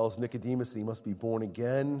 He tells Nicodemus that he must be born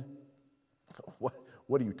again.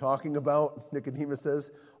 What are you talking about? Nicodemus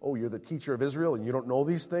says, "Oh, you're the teacher of Israel and you don't know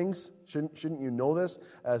these things? Shouldn't you know this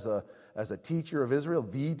as a teacher of Israel,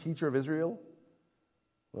 the teacher of Israel?"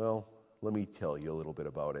 Well, let me tell you a little bit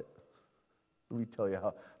about it. Let me tell you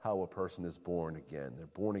how a person is born again. They're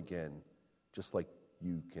born again just like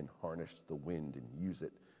you can harness the wind and use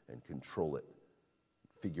it and control it,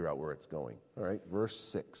 figure out where it's going. All right, verse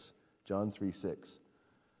 6, John 3:6.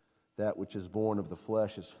 That which is born of the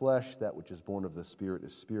flesh is flesh, that which is born of the Spirit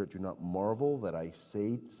is spirit. Do not marvel that I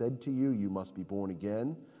said to you, you must be born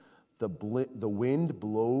again. The wind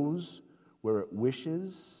blows where it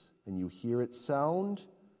wishes, and you hear its sound,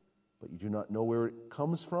 but you do not know where it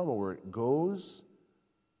comes from or where it goes.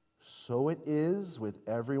 So it is with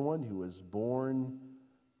everyone who is born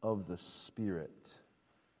of the Spirit.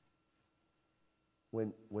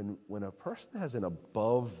 When a person has an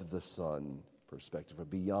above the sun perspective, a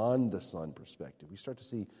beyond the sun perspective, we start to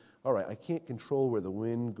see, all right, I can't control where the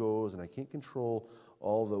wind goes, and I can't control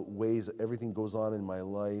all the ways that everything goes on in my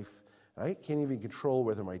life. I can't even control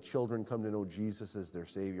whether my children come to know Jesus as their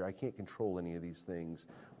Savior. I can't control any of these things,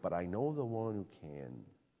 but I know the one who can.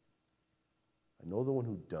 I know the one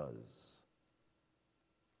who does.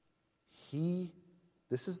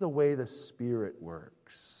 This is the way the Spirit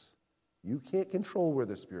works. You can't control where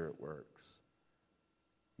the Spirit works.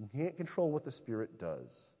 You can't control what the Spirit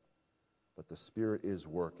does, but the Spirit is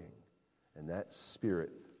working, and that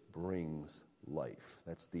Spirit brings life.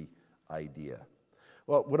 That's the idea.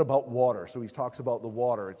 Well, what about water? So he talks about the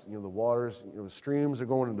water. It's, the waters, the streams are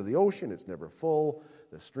going into the ocean. It's never full.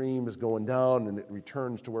 The stream is going down, and it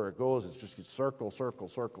returns to where it goes. It's just circle, circle,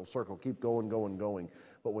 circle, circle. Keep going, going, going.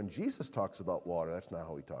 But when Jesus talks about water, that's not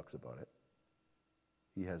how he talks about it.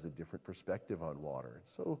 He has a different perspective on water.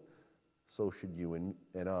 So should you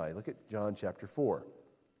and I. Look at John chapter 4.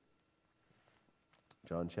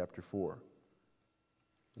 John chapter 4.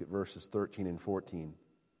 Look at verses 13 and 14.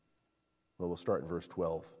 Well, we'll start in verse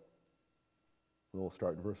 12. We'll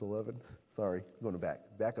start in verse 11. Sorry, I'm going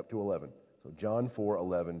back up to 11. So John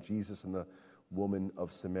 4:11, Jesus and the woman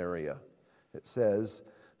of Samaria. It says,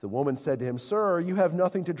 the woman said to him, "Sir, you have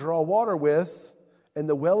nothing to draw water with, and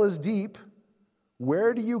the well is deep.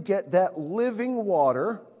 Where do you get that living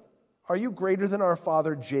water? Are you greater than our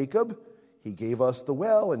father Jacob? He gave us the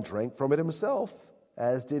well and drank from it himself,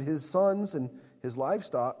 as did his sons and his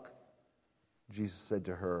livestock." Jesus said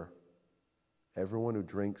to her, "Everyone who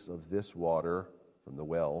drinks of this water from the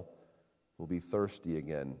well will be thirsty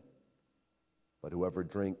again. But whoever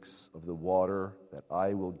drinks of the water that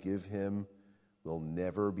I will give him will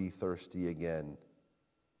never be thirsty again.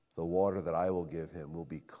 The water that I will give him will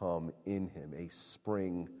become in him a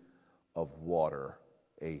spring of water,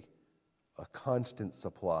 a constant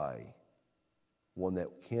supply, one that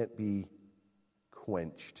can't be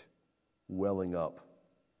quenched, welling up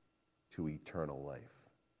to eternal life.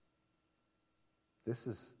 This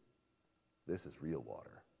is real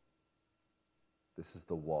water. This is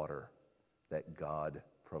the water that God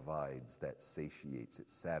provides, that satiates, it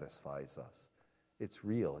satisfies us. It's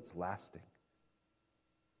real, it's lasting.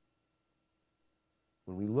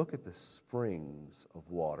 When we look at the springs of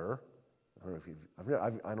water, I don't know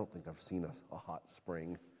if I don't think I've seen a hot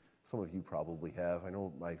spring. Some of you probably have. I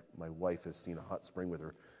know my wife has seen a hot spring with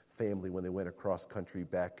her family when they went across country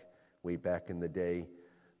way back in the day.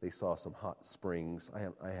 They saw some hot springs.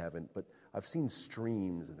 I haven't, but I've seen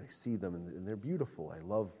streams, and I see them, and they're beautiful. I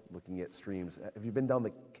love looking at streams. Have you been down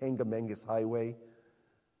the Kangamangas Highway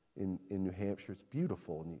in New Hampshire? It's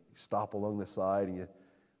beautiful, and you stop along the side, and you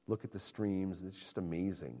look at the streams, and it's just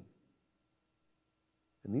amazing.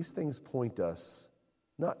 And these things point us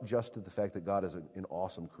not just to the fact that God is an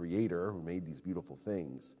awesome creator who made these beautiful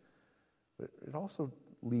things, but it also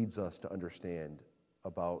leads us to understand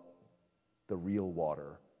about the real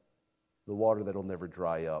water, the water that will never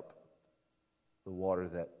dry up, the water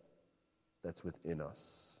that's within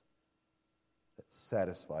us, that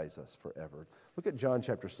satisfies us forever. Look at John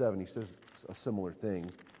chapter 7. He says a similar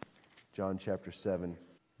thing. John chapter 7,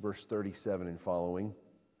 verse 37 and following.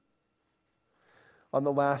 On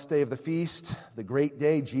the last day of the feast, the great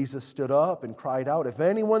day, Jesus stood up and cried out, "If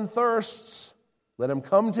anyone thirsts, let him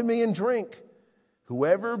come to me and drink.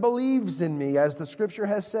 Whoever believes in me, as the scripture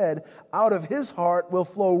has said, out of his heart will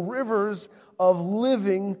flow rivers of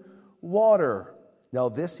living water." Now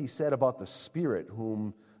this he said about the Spirit,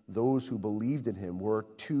 whom those who believed in him were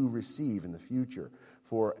to receive in the future.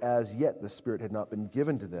 For as yet the Spirit had not been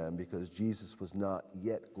given to them, because Jesus was not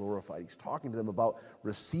yet glorified. He's talking to them about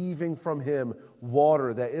receiving from him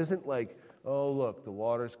water that isn't like, oh, look, the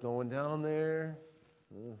water's going down there.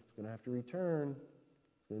 It's going to have to return.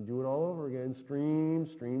 It's going to do it all over again. Stream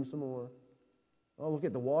some more. Oh, look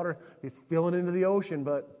at the water. It's filling into the ocean,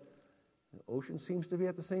 but the ocean seems to be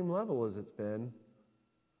at the same level as it's been.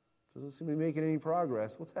 Doesn't seem to be making any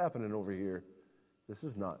progress. What's happening over here? This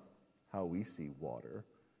is not how we see water.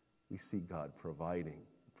 We see God providing.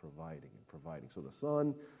 So the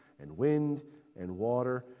sun and wind and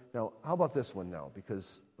water. Now, how about this one now?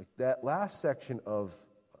 Because like that last section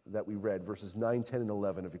that we read, verses 9, 10, and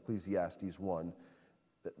 11 of Ecclesiastes 1,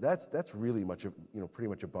 that's really pretty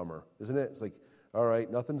much a bummer, isn't it? It's like, all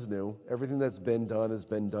right, nothing's new. Everything that's been done has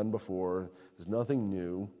been done before. There's nothing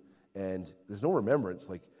new, and there's no remembrance.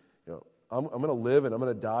 Like, I'm going to live and I'm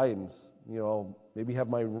going to die, and I'll maybe have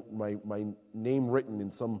my name written in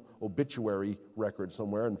some obituary record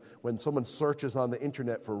somewhere. And when someone searches on the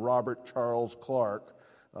internet for Robert Charles Clark,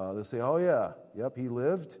 they'll say, "Oh yeah, yep, he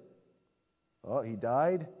lived. Oh, he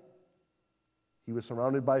died. He was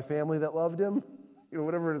surrounded by family that loved him."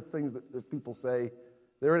 Whatever the things that people say.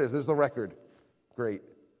 There it is. There's the record. Great.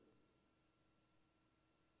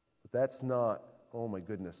 But that's not. Oh my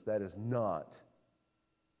goodness, that's not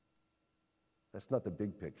the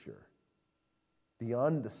big picture.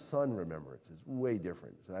 Beyond the sun remembrance is way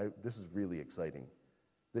different. This is really exciting.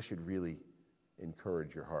 This should really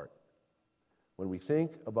encourage your heart. When we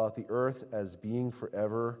think about the earth as being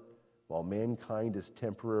forever, while mankind is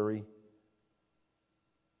temporary,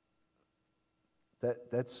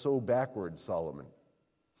 that's so backwards, Solomon.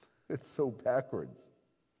 It's so backwards.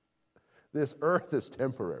 This earth is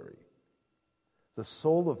temporary. The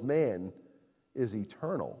soul of man is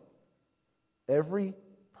eternal. Every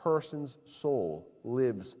person's soul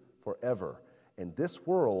lives forever, and this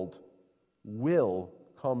world will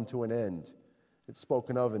come to an end. It's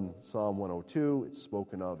spoken of in Psalm 102. It's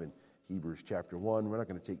spoken of in Hebrews chapter 1. We're not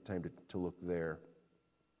going to take time to look there.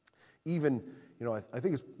 Even, I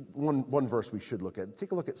think it's one verse we should look at.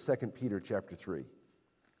 Take a look at 2 Peter chapter 3.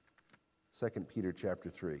 2 Peter chapter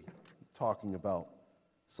 3, talking about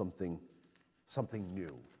something new.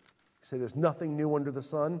 You say there's nothing new under the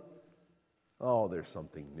sun? Oh, there's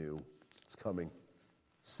something new. It's coming.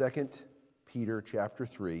 2 Peter chapter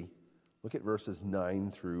 3, look at verses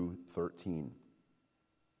 9 through 13.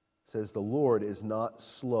 It says, "The Lord is not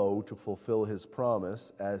slow to fulfill his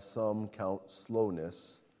promise, as some count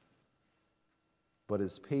slowness, but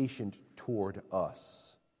is patient toward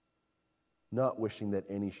us, not wishing that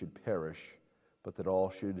any should perish, but that all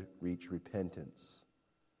should reach repentance.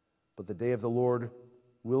 But the day of the Lord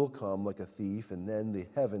will come like a thief, and then the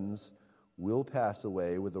heavens will pass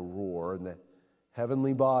away with a roar, and the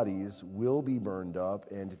heavenly bodies will be burned up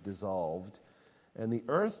and dissolved, and the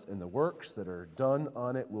earth and the works that are done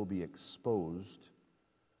on it will be exposed.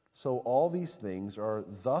 So all these things are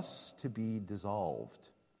thus to be dissolved,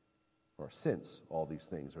 or since all these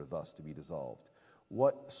things are thus to be dissolved.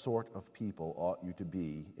 What sort of people ought you to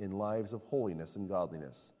be in lives of holiness and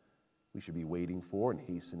godliness? We should be waiting for and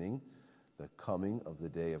hastening the coming of the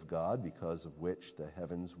day of God, because of which the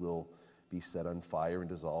heavens will be set on fire and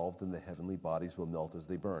dissolved, and the heavenly bodies will melt as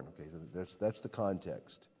they burn. Okay, that's the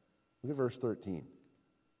context. Look at verse 13.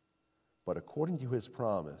 But according to his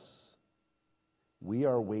promise, we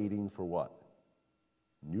are waiting for what?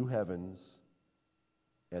 New heavens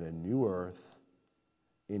and a new earth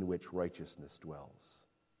in which righteousness dwells.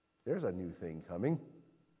 There's a new thing coming.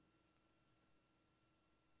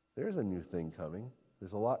 There's a new thing coming.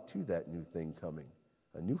 There's a lot to that new thing coming.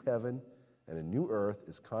 A new heaven and a new earth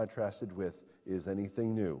is contrasted with, is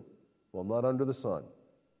anything new? Well, not under the sun,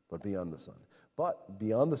 but beyond the sun. But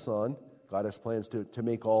beyond the sun, God has plans to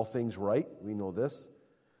make all things right. We know this.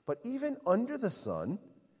 But even under the sun,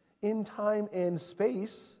 in time and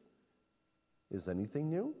space, is anything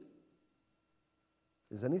new?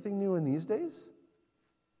 Is anything new in these days?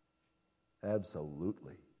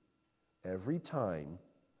 Absolutely. Every time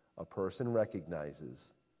a person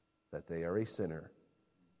recognizes that they are a sinner,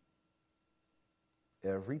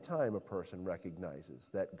 every time a person recognizes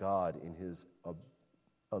that God, in his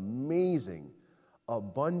amazing,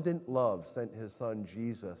 abundant love, sent his son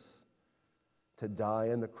Jesus to die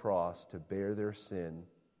on the cross to bear their sin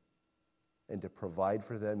and to provide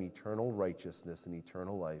for them eternal righteousness and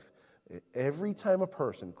eternal life. Every time a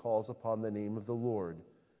person calls upon the name of the Lord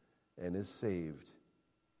and is saved,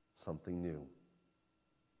 something new.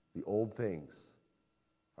 The old things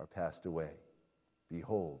are passed away.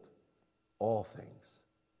 Behold, all things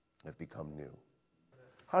have become new.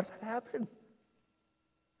 How did that happen?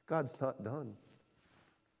 God's not done.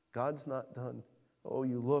 God's not done. Oh,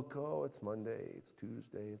 you look, oh, it's Monday, it's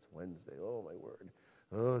Tuesday, it's Wednesday. Oh, my word.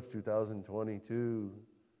 Oh, it's 2022.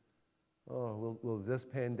 Oh, will this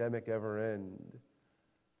pandemic ever end?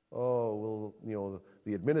 Oh, will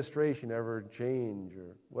the administration ever change,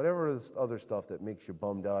 or whatever this other stuff that makes you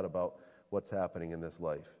bummed out about what's happening in this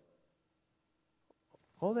life?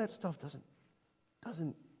 All that stuff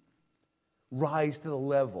doesn't rise to the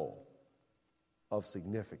level of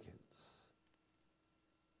significance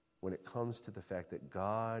when it comes to the fact that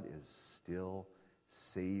God is still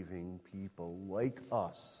saving people like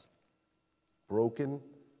us, broken,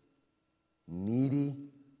 needy,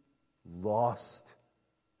 lost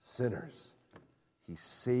sinners. He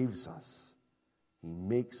saves us. He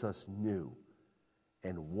makes us new.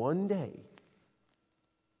 And one day,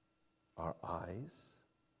 our eyes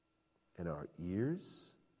and our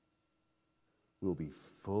ears will be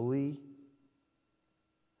fully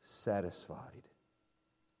satisfied.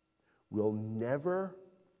 We'll never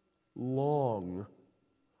long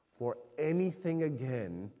for anything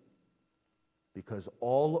again, because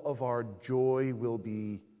all of our joy will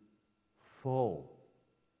be full.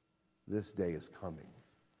 This day is coming.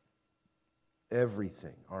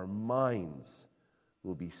 Everything, our minds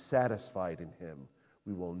will be satisfied in him.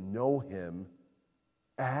 We will know him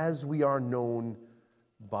as we are known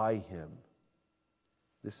by him.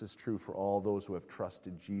 This is true for all those who have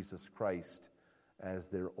trusted Jesus Christ as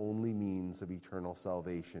their only means of eternal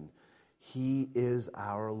salvation. He is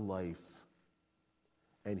our life,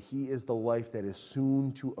 and he is the life that is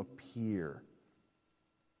soon to appear.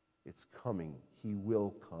 It's coming. He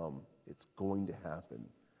will come. It's going to happen.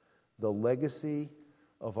 The legacy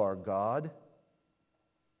of our God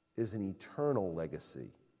is an eternal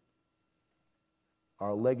legacy.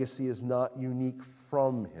 Our legacy is not unique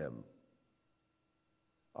from him.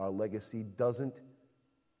 Our legacy doesn't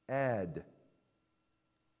add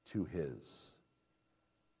to his.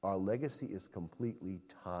 Our legacy is completely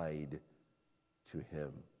tied to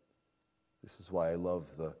him. This is why I love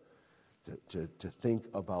to think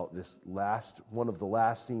about this one of the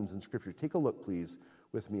last scenes in Scripture. Take a look, please,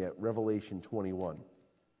 with me at Revelation 21.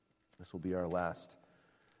 This will be our last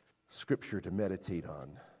Scripture to meditate on.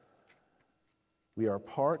 We are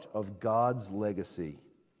part of God's legacy.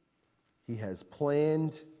 He has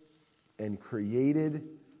planned and created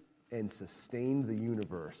and sustained the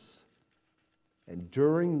universe. And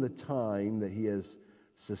during the time that he has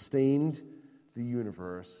sustained the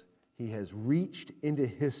universe, he has reached into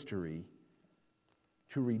history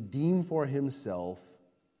to redeem for himself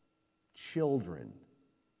children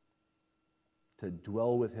to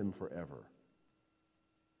dwell with him forever.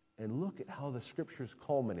 And look at how the Scriptures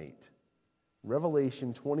culminate.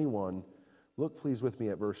 Revelation 21, look please with me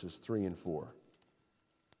at verses 3 and 4.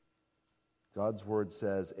 God's word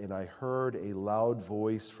says, "And I heard a loud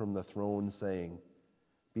voice from the throne saying,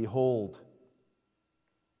 'Behold,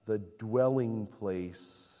 the dwelling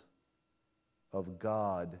place of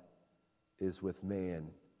God is with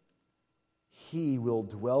man. He will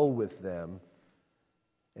dwell with them,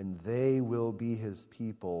 and they will be his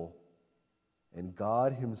people, and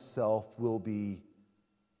God himself will be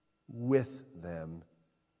with them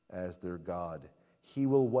as their God. He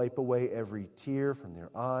will wipe away every tear from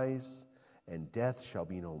their eyes, and death shall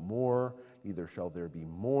be no more. Neither shall there be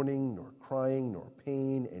mourning, nor crying, nor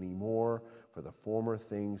pain any more, for the former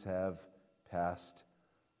things have passed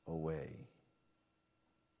away.'"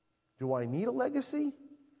 Do I need a legacy?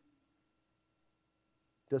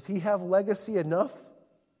 Does he have legacy enough?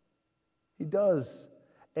 He does.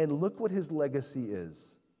 And look what his legacy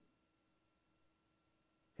is.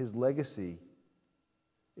 His legacy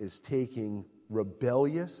is taking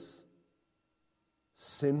rebellious,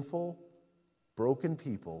 sinful, broken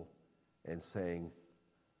people and saying,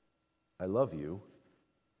 "I love you,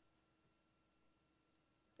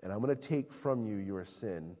 and I'm going to take from you your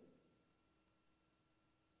sin.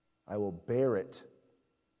 I will bear it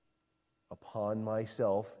upon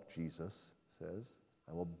myself," Jesus says.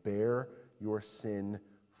 "I will bear your sin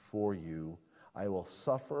for you. I will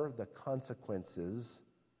suffer the consequences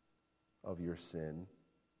of your sin.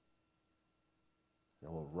 And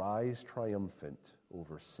I will rise triumphant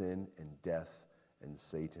over sin and death and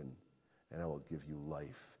Satan. And I will give you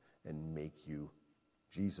life and make you,"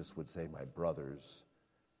 Jesus would say, "my brothers."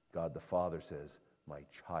 God the Father says, "My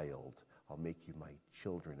child. I'll make you my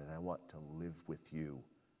children, and I want to live with you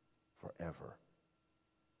forever."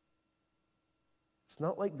 It's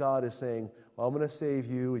not like God is saying, "Well, I'm going to save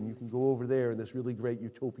you, and you can go over there in this really great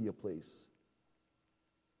utopia place.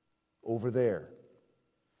 Over there.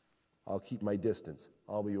 I'll keep my distance.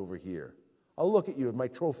 I'll be over here. I'll look at you in my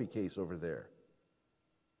trophy case over there."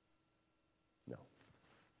 No.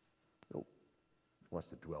 Nope. He wants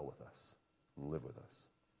to dwell with us and live with us.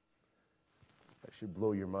 That should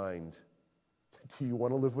blow your mind. Do you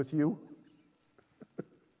want to live with you?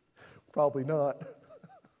 Probably not.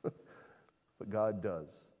 But God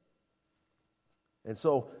does. And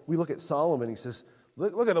so we look at Solomon, he says,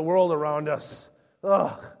 look at the world around us.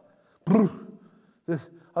 Ugh.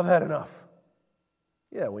 I've had enough.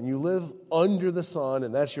 Yeah, when you live under the sun,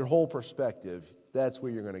 and that's your whole perspective, that's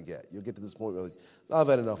where you're going to get. You'll get to this point where, I've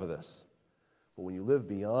had enough of this. But when you live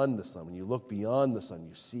beyond the sun, when you look beyond the sun,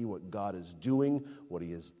 you see what God is doing, what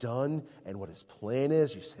he has done, and what his plan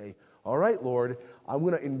is. You say, "All right, Lord, I'm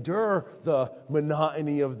going to endure the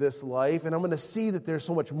monotony of this life, and I'm going to see that there's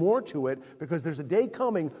so much more to it, because there's a day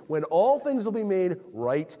coming when all things will be made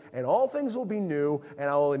right, and all things will be new, and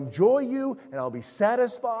I will enjoy you, and I'll be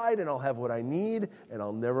satisfied, and I'll have what I need, and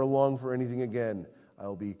I'll never long for anything again.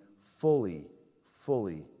 I'll be fully,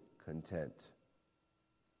 fully content."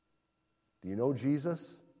 Do you know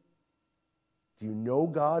Jesus? Do you know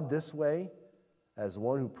God this way, as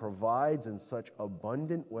one who provides in such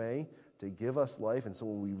abundant way to give us life? And so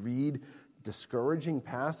when we read discouraging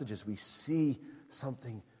passages, we see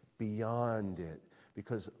something beyond it,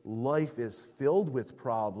 because life is filled with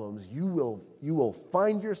problems. You will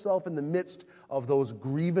find yourself in the midst of those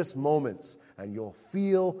grievous moments, and you'll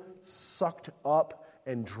feel sucked up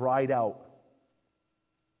and dried out.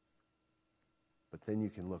 But then you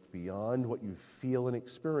can look beyond what you feel and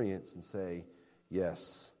experience and say,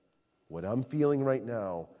 yes, what I'm feeling right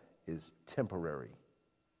now is temporary.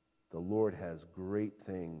 The Lord has great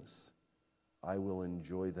things. I will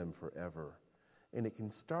enjoy them forever. And it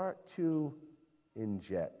can start to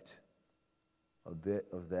inject a bit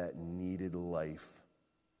of that needed life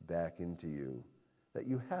back into you that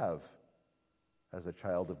you have as a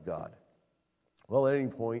child of God. Well, at any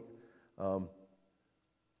point,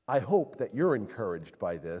 I hope that you're encouraged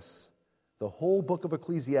by this. The whole book of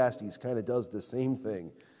Ecclesiastes kind of does the same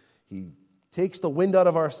thing. He takes the wind out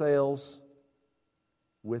of our sails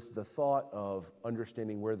with the thought of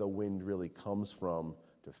understanding where the wind really comes from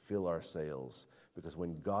to fill our sails. Because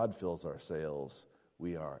when God fills our sails,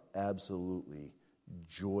 we are absolutely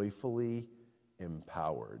joyfully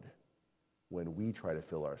empowered. When we try to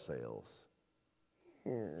fill our sails,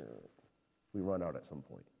 we run out at some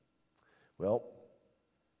point. Well,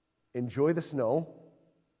 enjoy the snow,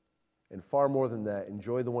 and far more than that,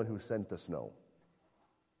 enjoy the one who sent the snow.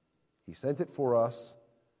 He sent it for us,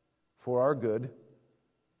 for our good,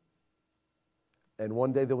 and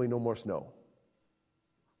one day there will be no more snow.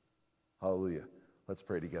 Hallelujah. Let's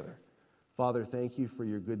pray together. Father, thank you for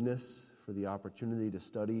your goodness, for the opportunity to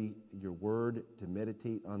study your word, to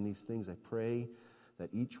meditate on these things. I pray that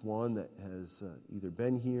each one that has either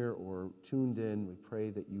been here or tuned in, we pray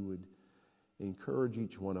that you would encourage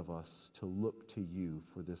each one of us to look to you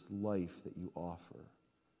for this life that you offer.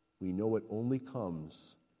 We know it only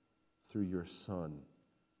comes through your Son,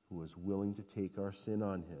 who was willing to take our sin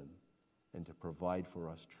on him and to provide for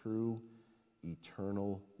us true,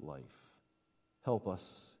 eternal life. Help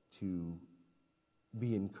us to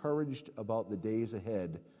be encouraged about the days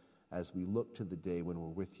ahead as we look to the day when we're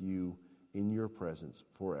with you in your presence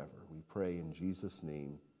forever. We pray in Jesus'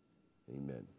 name, amen.